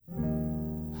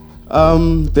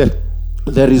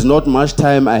There is not much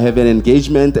time. I have an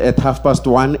engagement at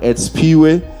 1:30 at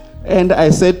Spiwe, and I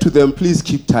said to them, please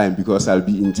keep time because I'll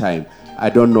be in time. I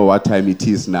don't know what time it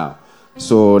is now.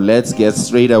 So let's get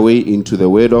straight away into the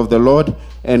word of the Lord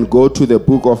and go to the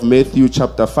book of Matthew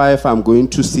chapter 5. I'm going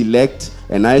to select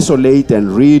and isolate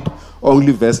and read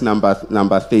only verse number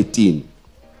 13.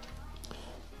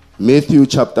 Matthew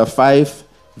chapter 5,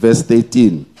 verse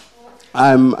 13.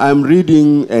 I'm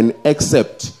reading an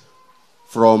excerpt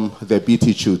from the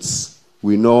Beatitudes.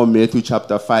 We know Matthew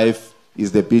chapter 5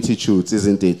 is the Beatitudes,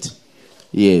 isn't it?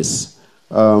 Yes.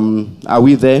 Are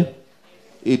we there?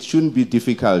 It shouldn't be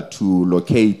difficult to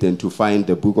locate and to find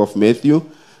the book of Matthew.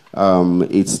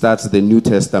 It starts the New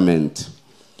Testament.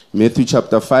 Matthew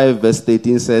chapter 5 verse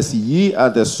 13 says, "Ye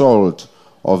are the salt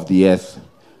of the earth.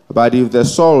 But if the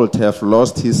salt have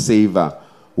lost his savor,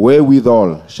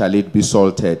 wherewithal shall it be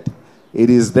salted? It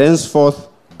is thenceforth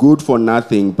good for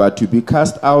nothing, but to be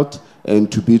cast out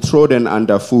and to be trodden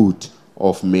under foot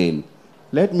of men."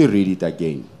 Let me read it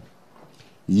again.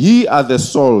 "Ye are the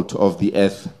salt of the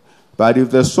earth. But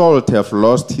if the salt have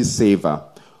lost his savor,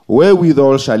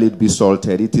 wherewithal shall it be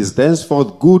salted? It is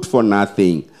thenceforth good for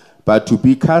nothing, but to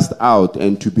be cast out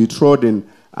and to be trodden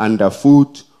under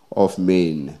foot of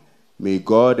men." May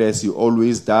God, as he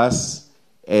always does,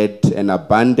 add an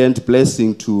abundant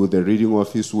blessing to the reading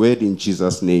of his word in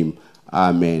Jesus' name.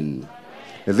 Amen.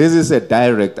 This is a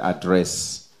direct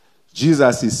address.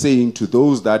 Jesus is saying to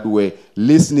those that were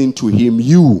listening to him,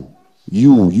 you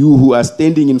who are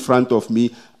standing in front of me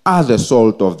are the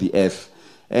salt of the earth.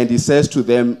 And he says to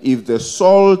them, if the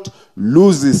salt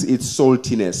loses its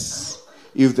saltiness,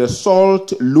 if the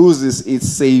salt loses its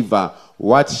savor,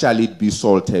 what shall it be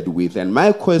salted with? And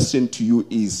my question to you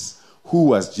is, who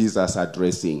was Jesus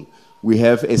addressing? We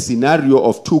have a scenario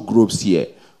of two groups here.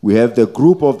 We have the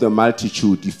group of the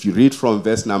multitude. If you read from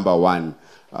verse number 1,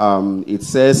 it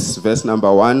says, verse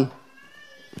number 1,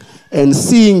 "And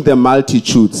seeing the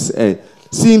multitudes,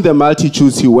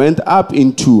 he went up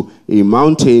into a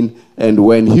mountain, and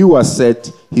when he was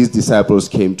set, his disciples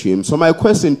came to him." So my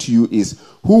question to you is,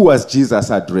 who was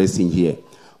Jesus addressing here?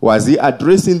 Was he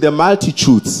addressing the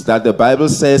multitudes that the Bible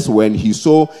says when he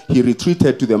saw, he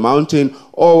retreated to the mountain,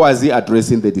 or was he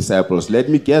addressing the disciples? Let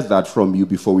me get that from you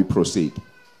before we proceed.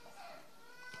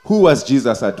 Who was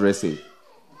Jesus addressing?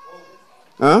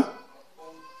 Huh?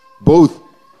 Both.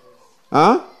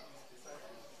 Huh?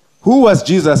 Who was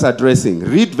Jesus addressing?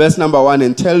 Read verse number 1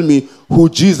 and tell me who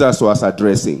Jesus was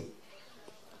addressing.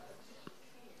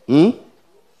 The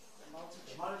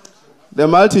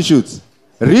multitudes.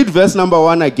 Read verse number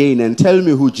 1 again and tell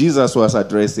me who Jesus was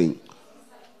addressing.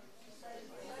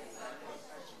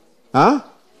 Huh?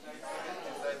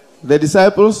 The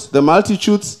disciples, the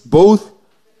multitudes, both.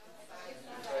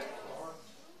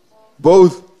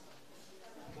 Both.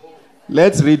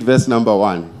 Let's read verse number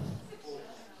 1.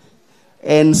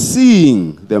 "And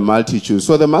seeing the multitudes,"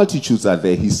 so the multitudes are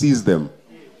there, he sees them.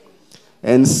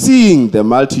 "And seeing the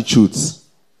multitudes,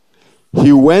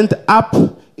 he went up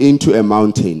into a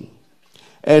mountain.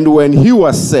 And when he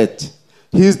was set,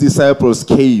 his disciples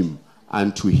came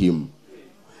unto him.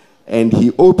 And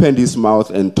he opened his mouth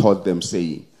and taught them,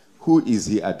 saying," who is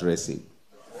he addressing?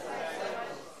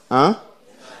 Huh?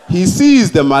 He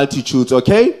sees the multitudes,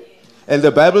 okay? And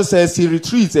the Bible says he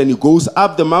retreats and he goes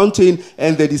up the mountain,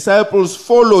 and the disciples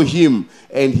follow him,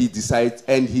 and he decides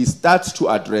and he starts to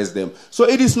address them. So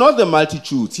it is not the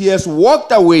multitudes. He has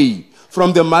walked away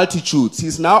from the multitudes.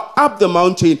 He's now up the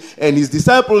mountain, and his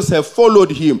disciples have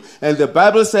followed him. And the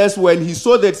Bible says when he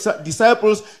saw the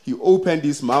disciples, he opened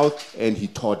his mouth and he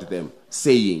taught them,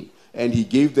 saying, and he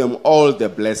gave them all the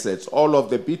blesseds, all of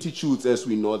the Beatitudes as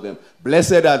we know them.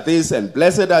 Blessed are this, and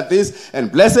blessed are this,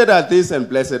 and blessed are this, and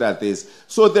blessed are this.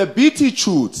 So the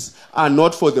Beatitudes are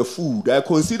not for the food. I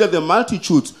consider the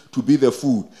multitudes to be the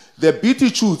food. The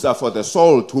Beatitudes are for the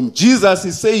salt, whom Jesus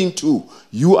is saying to,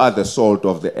 you are the salt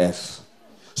of the earth.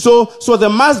 So there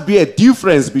must be a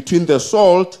difference between the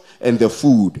salt and the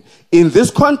food. In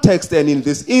this context and in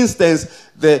this instance,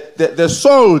 the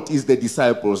salt is the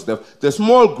disciples, the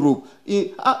small group.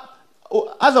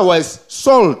 Otherwise,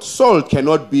 salt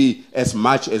cannot be as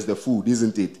much as the food,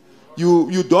 isn't it?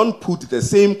 You don't put the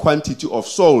same quantity of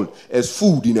salt as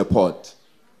food in a pot.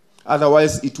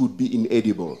 Otherwise, it would be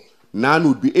inedible. None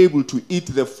would be able to eat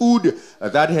the food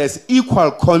that has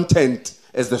equal content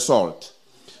as the salt.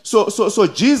 So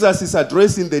Jesus is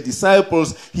addressing the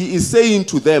disciples. He is saying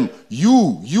to them,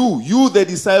 you, the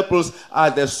disciples,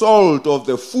 are the salt of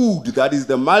the food that is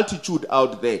the multitude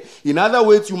out there. In other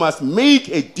words, you must make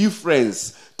a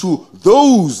difference to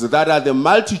those that are the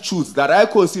multitudes that I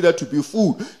consider to be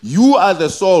food. You are the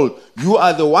salt. You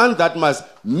are the one that must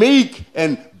make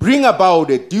and bring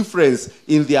about a difference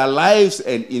in their lives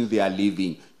and in their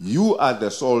living. You are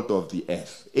the salt of the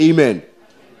earth. Amen.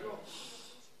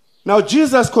 Now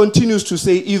Jesus continues to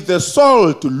say, if the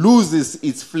salt loses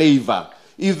its flavor,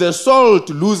 if the salt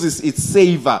loses its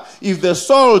savor, if the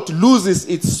salt loses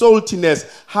its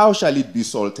saltiness, how shall it be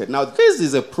salted? Now this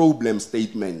is a problem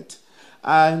statement.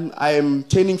 I am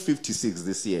turning 56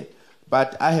 this year,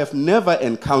 but I have never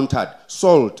encountered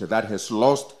salt that has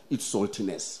lost its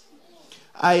saltiness.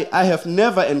 I have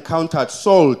never encountered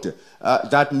salt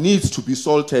that needs to be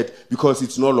salted because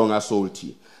it's no longer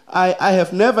salty. I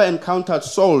have never encountered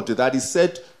salt that is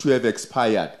said to have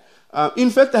expired.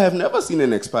 In fact, I have never seen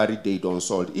an expiry date on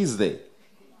salt. Is there?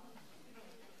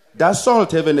 Does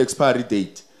salt have an expiry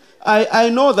date? I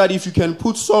know that if you can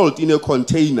put salt in a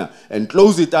container and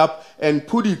close it up and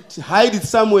hide it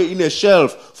somewhere in a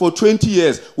shelf for 20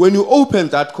 years, when you open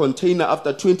that container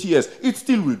after 20 years, it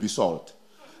still will be salt.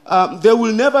 There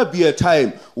will never be a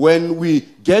time when we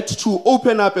get to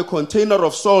open up a container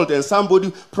of salt and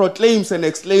somebody proclaims and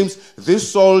exclaims,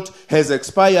 this salt has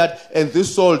expired and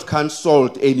this salt can't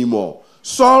salt anymore.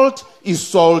 Salt is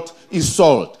salt is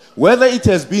salt. Whether it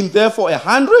has been there for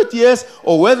 100 years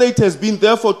or whether it has been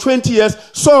there for 20 years,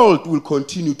 salt will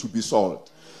continue to be salt.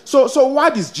 So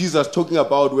what is Jesus talking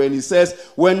about when he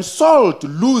says, when salt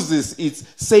loses its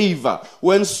savor,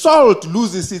 when salt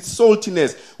loses its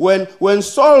saltiness, when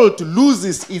salt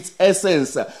loses its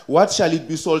essence, what shall it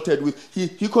be salted with?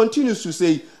 He continues to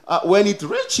say, when it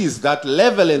reaches that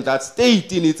level and that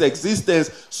state in its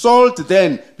existence, salt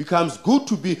then becomes good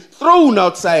to be thrown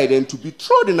outside and to be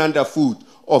trodden underfoot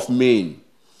of men.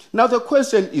 Now the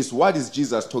question is, what is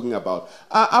Jesus talking about?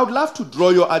 I would love to draw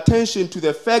your attention to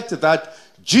the fact that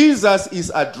Jesus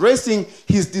is addressing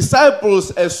his disciples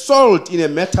as salt in a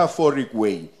metaphoric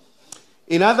way.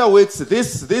 In other words,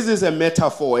 this is a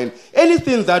metaphor, and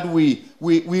anything that we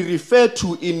refer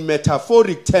to in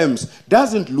metaphoric terms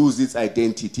doesn't lose its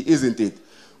identity, isn't it?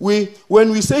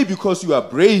 When we say because you are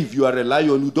brave, you are a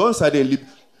lion, you don't suddenly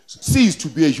cease to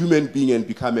be a human being and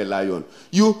become a lion.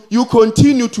 You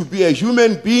continue to be a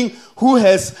human being who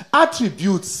has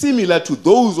attributes similar to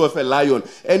those of a lion.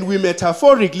 And we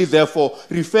metaphorically, therefore,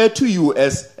 refer to you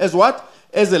as what?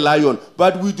 As a lion.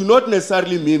 But we do not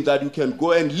necessarily mean that you can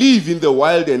go and live in the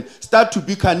wild and start to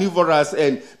be carnivorous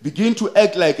and begin to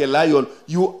act like a lion.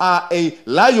 You are a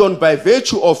lion by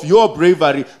virtue of your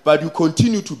bravery, but you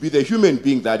continue to be the human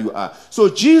being that you are. So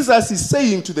Jesus is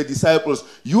saying to the disciples,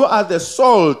 you are the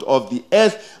salt of the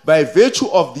earth by virtue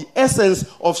of the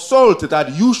essence of salt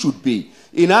that you should be.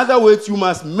 In other words, you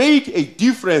must make a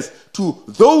difference to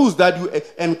those that you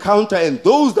encounter and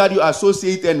those that you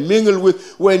associate and mingle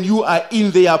with. When you are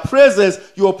in their presence,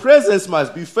 your presence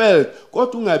must be felt.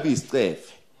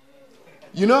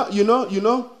 You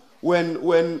know,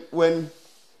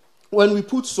 when we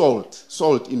put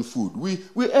salt in food,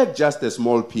 we add just a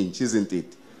small pinch, isn't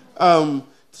it?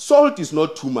 Salt is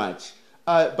not too much.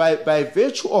 By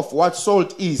virtue of what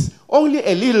salt is, only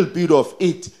a little bit of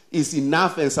it is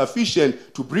enough and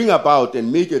sufficient to bring about and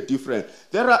make a difference.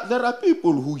 There are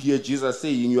people who hear Jesus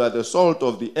saying, you are the salt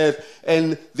of the earth,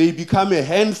 and they become a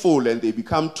handful and they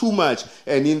become too much,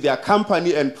 and in their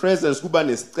company and presence,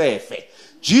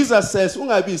 Jesus says,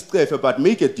 but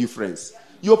make a difference.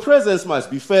 Your presence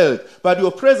must be felt, but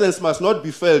your presence must not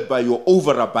be felt by your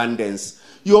overabundance.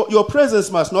 Your presence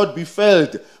must not be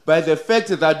felt by the fact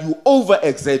that you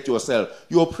overexert yourself.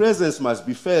 Your presence must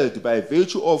be felt by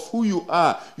virtue of who you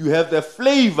are. You have the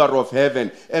flavor of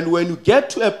heaven. And when you get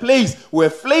to a place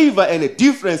where flavor and a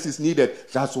difference is needed,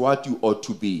 that's what you ought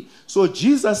to be. So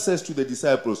Jesus says to the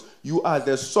disciples, you are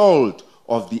the salt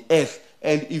of the earth.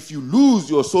 And if you lose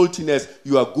your saltiness,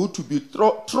 you are good to be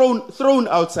thrown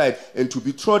outside and to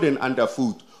be trodden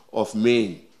underfoot of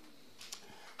men.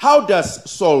 How does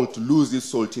salt lose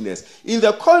its saltiness? In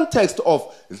the context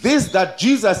of this that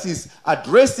Jesus is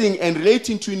addressing and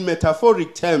relating to in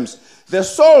metaphoric terms, the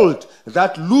salt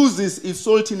that loses its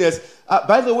saltiness,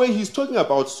 by the way, he's talking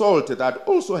about salt that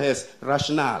also has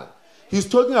rationale. He's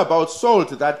talking about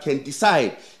salt that can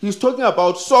decide. He's talking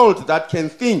about salt that can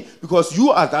think, because you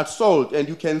are that salt and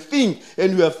you can think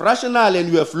and you have rationale and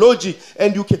you have logic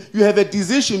and you have a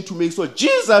decision to make. So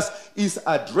Jesus is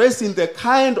addressing the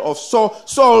kind of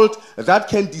salt that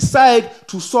can decide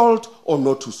to salt or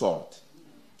not to salt.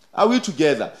 Are we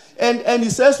together? And he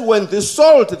says when the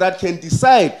salt that can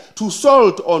decide to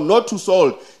salt or not to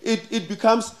salt, it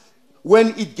becomes,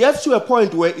 when it gets to a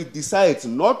point where it decides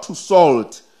not to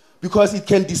salt, because it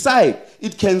can decide,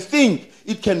 it can think,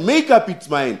 it can make up its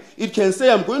mind. It can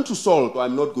say, I'm going to salt or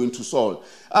I'm not going to salt.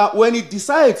 When it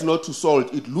decides not to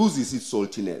salt, it loses its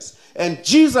saltiness. And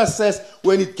Jesus says,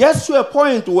 when it gets to a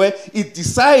point where it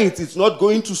decides it's not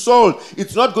going to salt,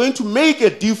 it's not going to make a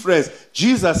difference,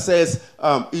 Jesus says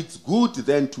it's good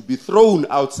then to be thrown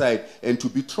outside and to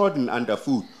be trodden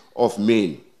underfoot of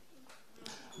men.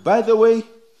 By the way,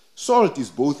 salt is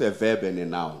both a verb and a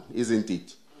noun, isn't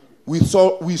it? We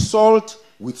salt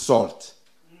with salt.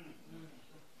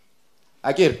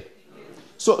 Again.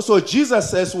 So Jesus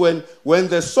says when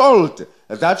the salt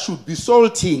that should be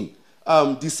salting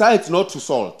decides not to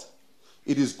salt,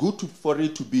 it is good for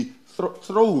it to be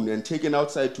thrown and taken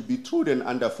outside to be trodden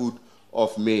underfoot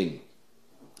of men.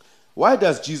 Why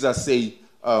does Jesus say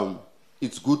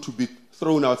it's good to be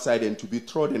thrown outside and to be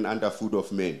trodden underfoot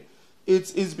of men?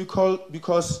 It's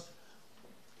because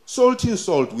salting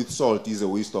salt with salt is a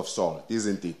waste of salt,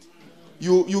 isn't it?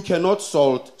 You cannot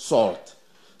salt salt.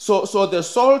 So the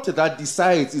salt that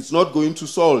decides it's not going to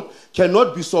salt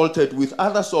cannot be salted with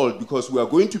other salt, because we are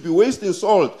going to be wasting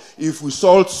salt if we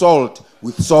salt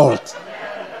with salt.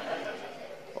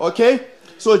 Okay?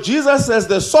 So Jesus says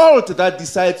the salt that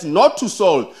decides not to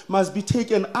salt must be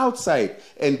taken outside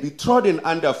and be trodden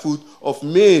underfoot of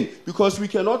men, because we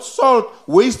cannot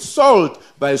waste salt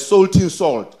by salting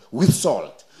salt with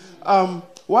salt.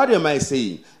 What am I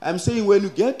saying? I'm saying when you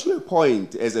get to a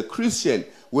point as a Christian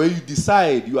where you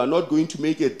decide you are not going to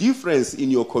make a difference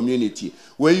in your community,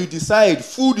 where you decide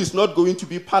food is not going to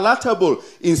be palatable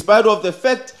in spite of the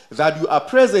fact that you are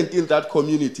present in that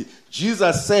community,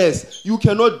 Jesus says you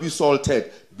cannot be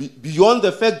salted beyond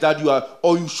the fact that you are,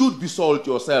 or you should be salt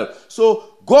yourself.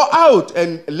 So go out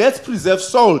and let's preserve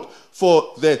salt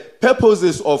for the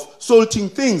purposes of salting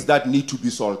things that need to be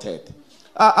salted.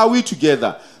 Are we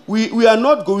together? We are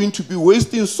not going to be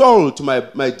wasting salt,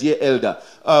 my dear elder,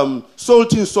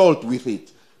 salting salt with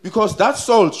it. Because that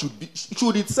salt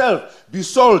should itself be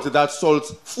salt that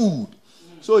salts food.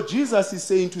 So Jesus is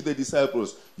saying to the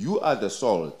disciples, you are the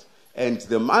salt. And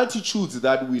the multitudes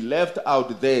that we left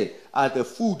out there are the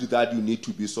food that you need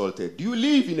to be salted. Do you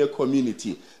live in a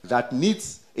community that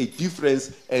needs a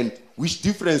difference, and which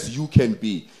difference you can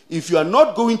be? If you are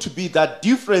not going to be that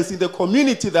difference in the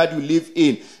community that you live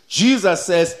in, Jesus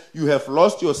says you have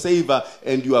lost your savor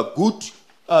and you are good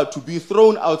to be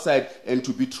thrown outside and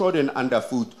to be trodden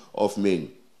underfoot of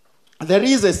men. There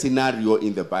is a scenario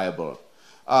in the Bible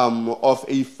of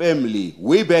a family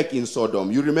way back in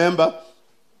Sodom. You remember?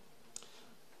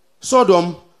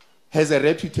 Sodom has a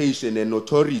reputation and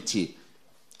notoriety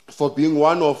for being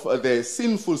one of the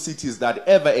sinful cities that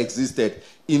ever existed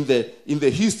in the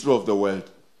history of the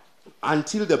world.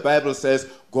 Until the Bible says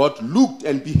God looked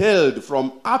and beheld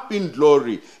from up in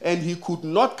glory, and he could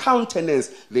not countenance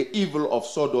the evil of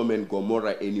Sodom and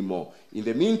Gomorrah anymore. In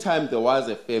the meantime, there was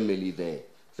a family there.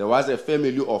 There was a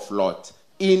family of Lot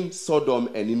in Sodom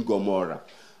and in Gomorrah.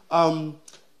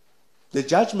 The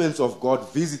judgments of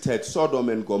God visited Sodom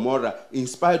and Gomorrah in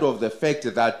spite of the fact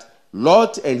that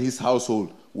Lot and his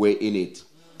household were in it.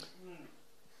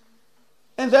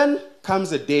 And then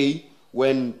comes a day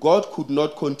when God could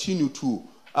not continue to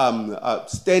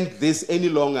stand this any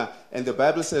longer, and the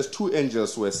Bible says 2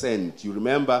 angels were sent. You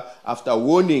remember, after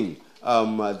warning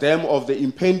them of the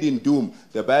impending doom,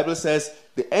 the Bible says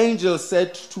the angel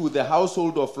said to the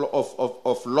household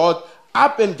of Lot,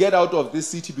 up and get out of this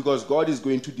city, because God is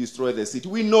going to destroy the city.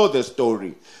 We know the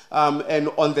story. And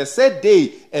on the said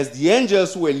day, as the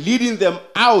angels were leading them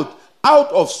out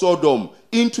of Sodom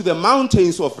into the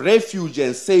mountains of refuge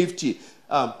and safety,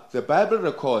 the Bible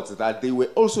records that they were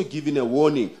also given a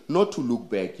warning not to look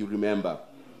back. You remember?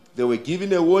 They were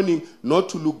given a warning not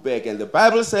to look back. And the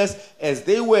Bible says, as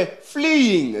they were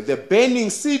fleeing the burning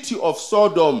city of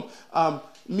Sodom,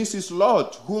 Mrs.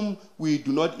 Lot, whom we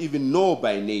do not even know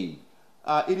by name,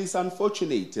 it is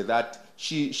unfortunate that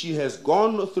she has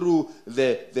gone through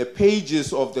the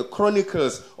pages of the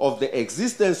chronicles of the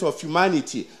existence of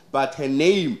humanity, but her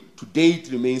name to date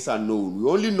remains unknown. We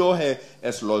only know her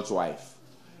as Lot's wife.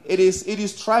 It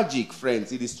is tragic,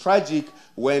 friends. It is tragic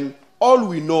when all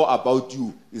we know about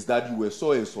you is that you were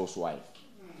so-and-so's wife.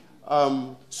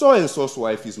 So-and-so's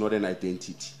wife is not an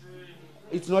identity.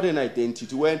 It's not an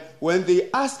identity. When they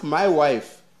ask my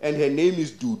wife, and her name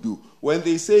is Dudu, when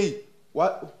they say,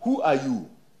 who are you?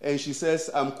 And she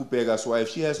says, I'm Khubeka's wife,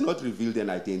 she has not revealed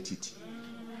an identity.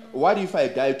 What if I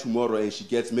die tomorrow and she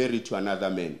gets married to another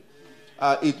man?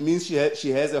 It means she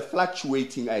has a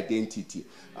fluctuating identity.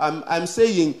 I'm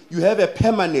saying you have a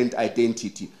permanent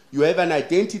identity. You have an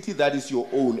identity that is your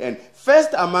own. And first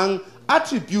among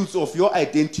attributes of your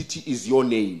identity is your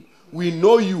name. We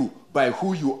know you by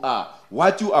who you are,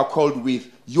 what you are called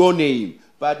with, your name.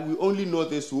 But we only know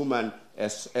this woman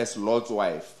as Lord's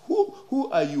wife. Who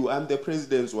are you? I'm the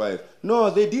president's wife. No,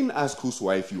 they didn't ask whose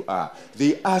wife you are.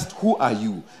 They asked, who are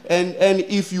you? And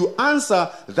if you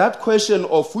answer that question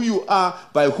of who you are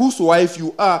by whose wife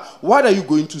you are, what are you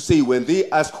going to say when they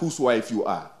ask whose wife you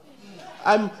are?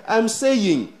 I'm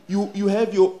saying you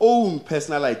have your own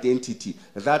personal identity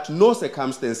that no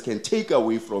circumstance can take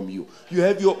away from you. You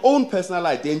have your own personal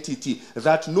identity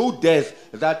that no death,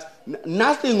 that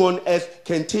nothing on earth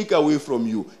can take away from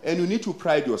you. And you need to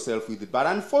pride yourself with it. But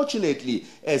unfortunately,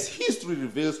 as history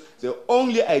reveals, the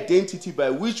only identity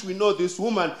by which we know this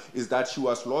woman is that she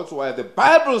was Lord's wife. The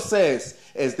Bible says,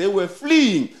 as they were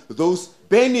fleeing those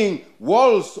burning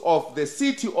walls of the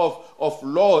city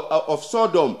of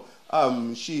Sodom,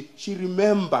 she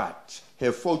remembered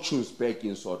her fortunes back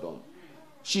in Sodom.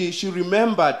 She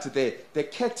remembered the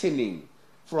curtaining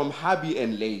from hubby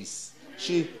and lace.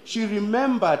 She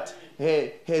remembered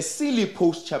her silly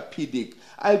post-chapedic.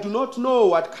 I do not know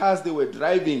what cars they were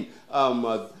driving,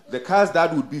 the cars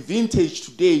that would be vintage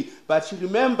today, but she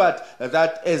remembered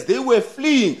that as they were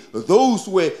fleeing, those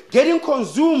were getting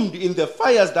consumed in the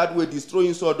fires that were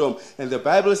destroying Sodom. And the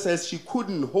Bible says she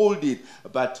couldn't hold it,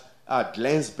 but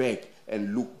glance back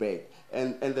and look back.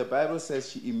 And the Bible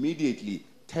says she immediately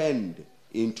turned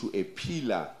into a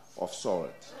pillar of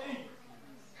salt.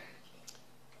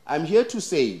 I'm here to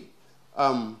say,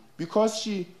 because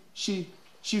she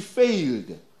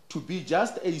failed to be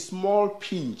just a small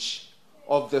pinch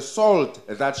of the salt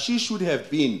that she should have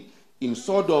been in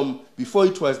Sodom before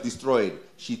it was destroyed,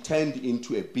 she turned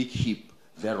into a big heap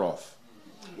thereof.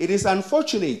 It is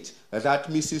unfortunate that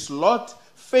Mrs. Lot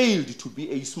failed to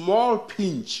be a small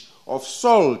pinch of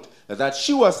salt that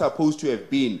she was supposed to have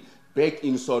been back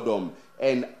in Sodom.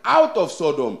 And out of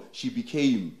Sodom, she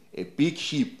became a big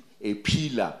heap, a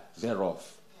pillar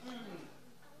thereof.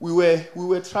 We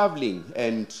were traveling,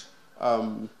 and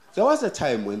there was a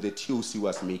time when the TOC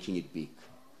was making it big.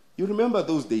 You remember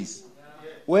those days?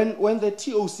 When the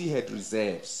TOC had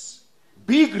reserves,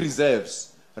 big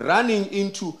reserves, running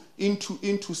into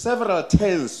several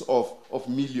tens of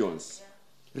millions.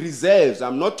 Reserves.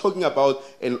 I'm not talking about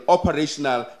a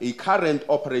current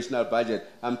operational budget.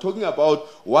 I'm talking about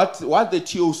what the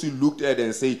TOC looked at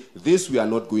and say, this we are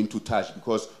not going to touch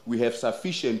because we have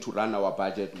sufficient to run our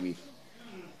budget with.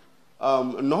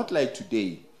 Not like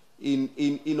today.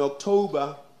 In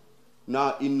October,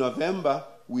 now in November,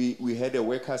 we had a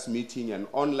workers' meeting, an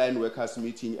online workers'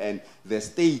 meeting, and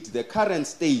the current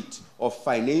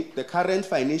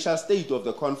financial state of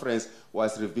the conference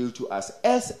was revealed to us.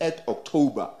 As at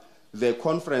October, the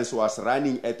conference was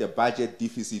running at a budget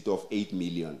deficit of 8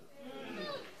 million.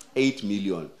 8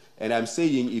 million. And I'm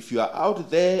saying, if you are out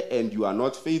there and you are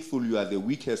not faithful, you are the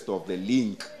weakest of the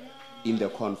link in the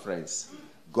conference.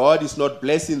 God is not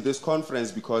blessing this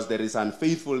conference because there is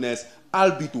unfaithfulness,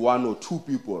 albeit one or two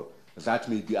people that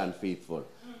may be unfaithful.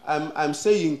 I'm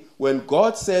saying, when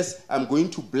God says, I'm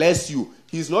going to bless you,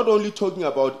 he's not only talking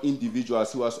about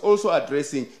individuals, he was also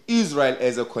addressing Israel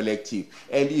as a collective.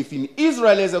 And if in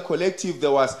Israel as a collective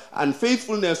there was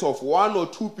unfaithfulness of one or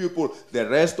two people, the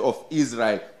rest of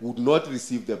Israel would not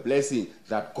receive the blessing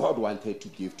that God wanted to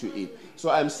give to it.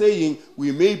 So I'm saying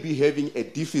we may be having a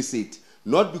deficit,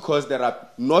 not because there are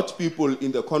not people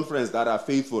in the conference that are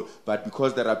faithful, but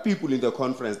because there are people in the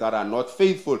conference that are not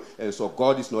faithful, and so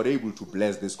God is not able to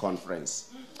bless this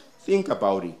conference. Think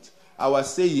about it. I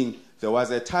was saying there was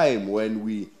a time when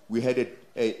we had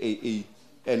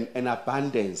an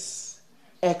abundance,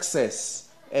 excess,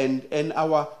 and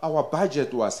our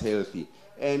budget was healthy.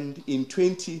 And in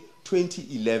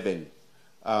 2011,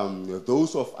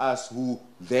 those of us who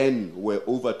then were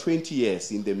over 20 years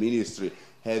in the ministry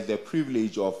had the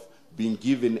privilege of being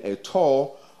given a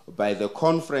tour by the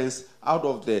conference out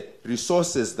of the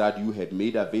resources that you had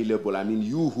made available. I mean,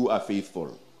 you who are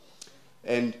faithful.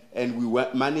 And we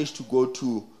managed to go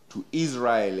to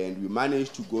Israel, and we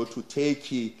managed to go to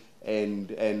Turkey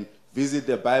and visit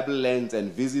the Bible lands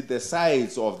and visit the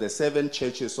sites of the 7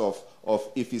 churches of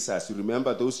Ephesus. You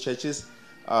remember those churches?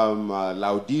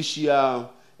 Laodicea,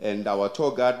 and our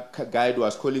tour guide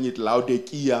was calling it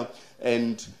Laodicea,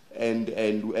 and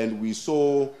we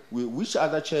saw, which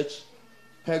other church?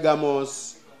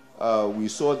 Pergamos. We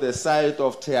saw the site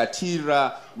of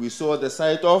Thyatira. We saw the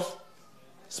site of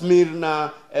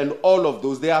Smyrna, and all of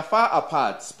those. They are far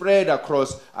apart, spread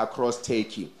across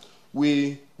Turkey.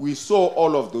 We saw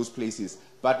all of those places.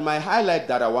 But my highlight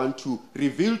that I want to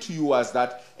reveal to you was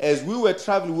that as we were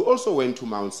traveling, we also went to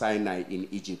Mount Sinai in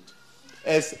Egypt.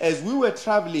 As we were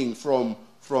traveling from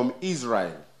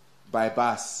Israel by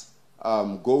bus,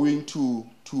 going to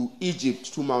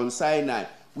Egypt, to Mount Sinai,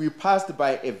 we passed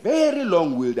by a very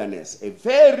long wilderness, a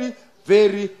very,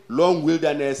 very long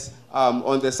wilderness,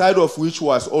 on the side of which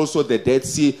was also the Dead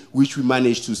Sea, which we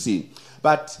managed to see.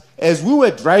 But as we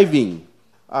were driving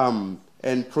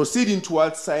and proceeding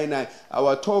towards Sinai,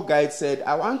 our tour guide said,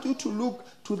 I want you to look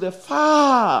to the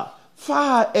far,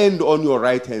 far end on your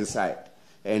right-hand side.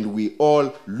 And we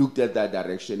all looked at that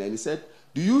direction. And he said,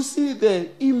 do you see the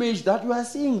image that you are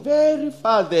seeing very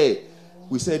far there?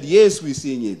 We said, yes, we're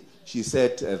seeing it. She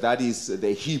said, that is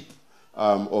the heap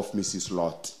of Mrs.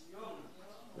 Lot.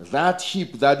 That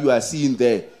heap that you are seeing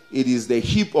there, it is the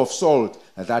heap of salt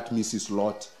that Mrs.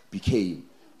 Lot became.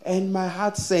 And my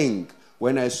heart sank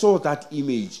when I saw that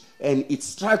image, and it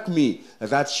struck me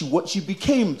that she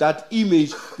became that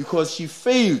image because she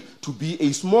failed to be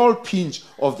a small pinch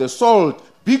of the salt,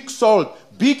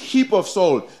 big heap of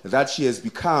salt that she has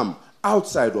become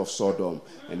outside of Sodom.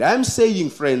 And I'm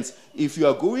saying, friends, if you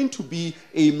are going to be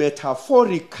a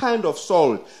metaphoric kind of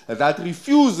salt that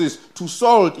refuses to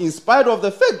salt in spite of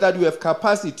the fact that you have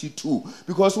capacity to,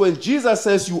 because when Jesus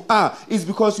says you are, it's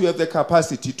because you have the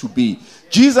capacity to be.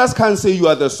 Jesus can't say you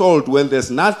are the salt when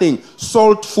there's nothing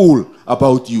saltful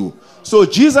about you. So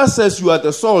Jesus says you are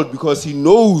the salt because he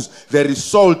knows there is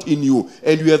salt in you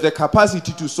and you have the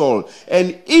capacity to salt.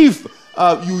 And if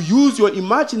you use your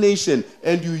imagination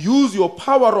and you use your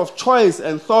power of choice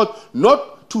and thought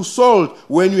not to salt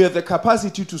when you have the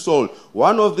capacity to salt,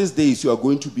 one of these days you are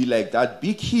going to be like that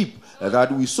big heap that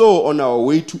we saw on our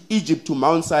way to Egypt, to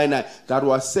Mount Sinai, that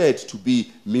was said to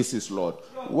be Mrs. Lot.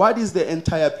 What is the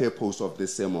entire purpose of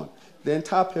this sermon? The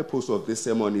entire purpose of this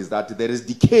sermon is that there is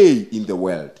decay in the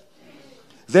world.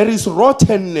 There is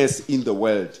rottenness in the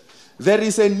world. There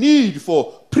is a need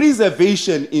for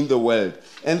preservation in the world.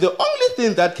 And the only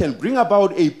thing that can bring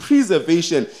about a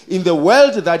preservation in the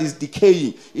world that is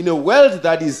decaying, in a world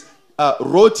that is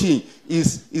rotting,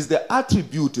 is the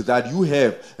attribute that you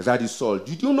have, that is salt.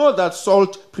 Did you know that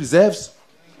salt preserves?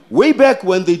 Way back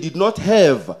when they did not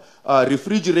have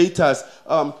refrigerators,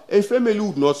 a family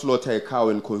would not slaughter a cow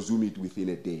and consume it within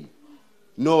a day.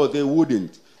 No, they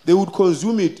wouldn't. They would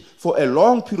consume it for a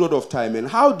long period of time. And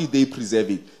how did they preserve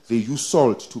it? They use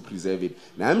salt to preserve it.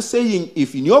 Now I'm saying,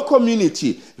 if in your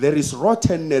community there is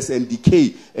rottenness and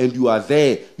decay and you are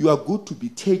there, you are good to be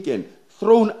taken,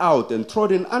 thrown out and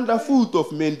trodden underfoot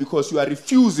of men because you are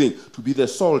refusing to be the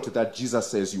salt that Jesus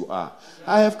says you are.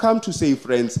 I have come to say,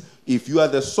 friends, if you are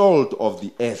the salt of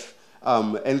the earth,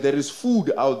 and there is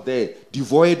food out there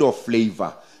devoid of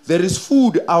flavor, there is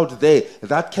food out there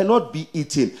that cannot be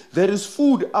eaten. There is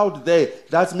food out there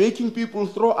that's making people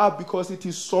throw up because it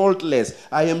is saltless.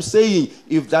 I am saying,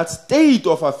 if that state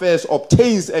of affairs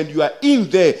obtains and you are in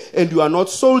there and you are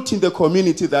not salting the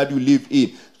community that you live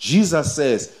in, Jesus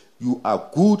says you are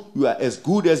good, you are as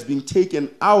good as being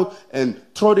taken out and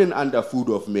trodden under foot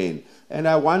of men. And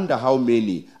I wonder how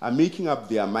many are making up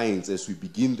their minds as we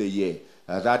begin the year,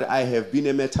 that I have been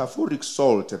a metaphoric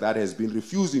salt that has been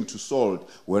refusing to salt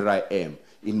where I am,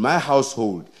 in my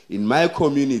household, in my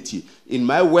community, in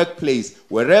my workplace,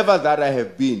 wherever that I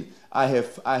have been. I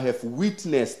have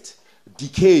witnessed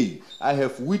decay. I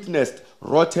have witnessed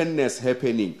rottenness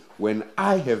happening when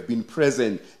I have been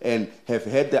present and have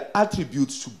had the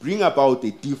attributes to bring about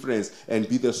a difference and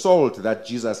be the salt that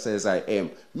Jesus says I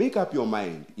am. Make up your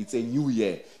mind. It's a new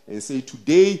year. And say,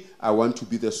 today I want to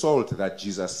be the salt that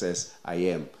Jesus says I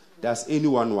am. Does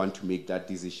anyone want to make that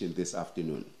decision this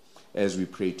afternoon as we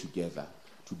pray together?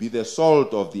 To be the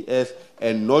salt of the earth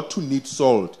and not to need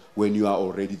salt when you are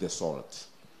already the salt.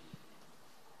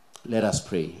 Let us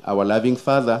pray. Our loving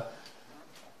Father,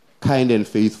 kind and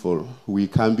faithful, we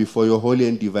come before your holy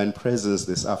and divine presence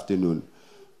this afternoon.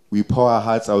 We pour our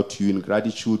hearts out to you in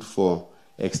gratitude for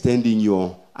extending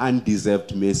your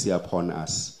undeserved mercy upon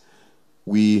us.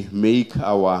 We make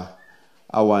our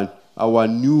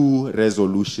new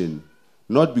resolution,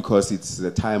 not because it's the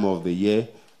time of the year,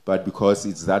 but because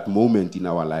it's that moment in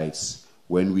our lives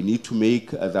when we need to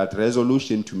make that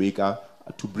resolution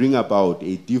to bring about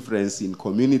a difference in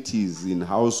communities, in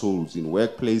households, in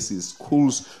workplaces,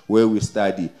 schools where we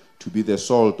study, to be the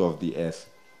salt of the earth.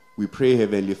 We pray,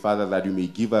 Heavenly Father, that you may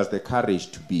give us the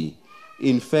courage to be.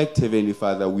 In fact, Heavenly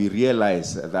Father, we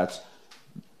realize that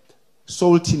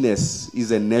saltiness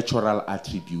is a natural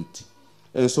attribute.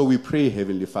 And so we pray,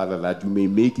 Heavenly Father, that you may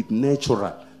make it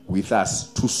natural with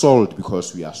us to salt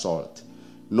because we are salt.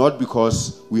 Not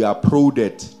because we are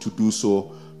prodded to do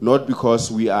so, not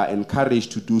because we are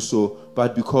encouraged to do so,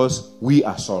 but because we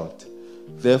are salt.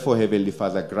 Therefore, Heavenly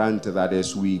Father, grant that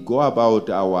as we go about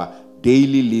our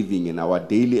daily living and our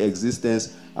daily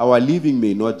existence, our living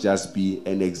may not just be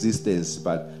an existence,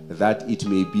 but that it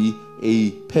may be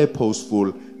a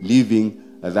purposeful living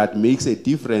that makes a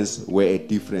difference where a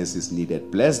difference is needed.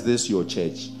 Bless this, your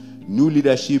church. New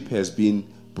leadership has been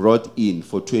brought in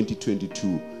for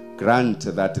 2022. Grant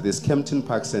that this Kempton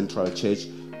Park Central Church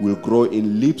will grow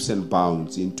in leaps and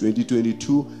bounds in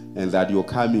 2022, and that your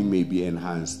coming may be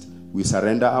enhanced. We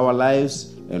surrender our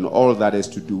lives and all that has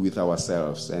to do with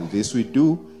ourselves, and this we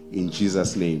do in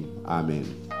Jesus' name.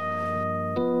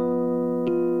 Amen.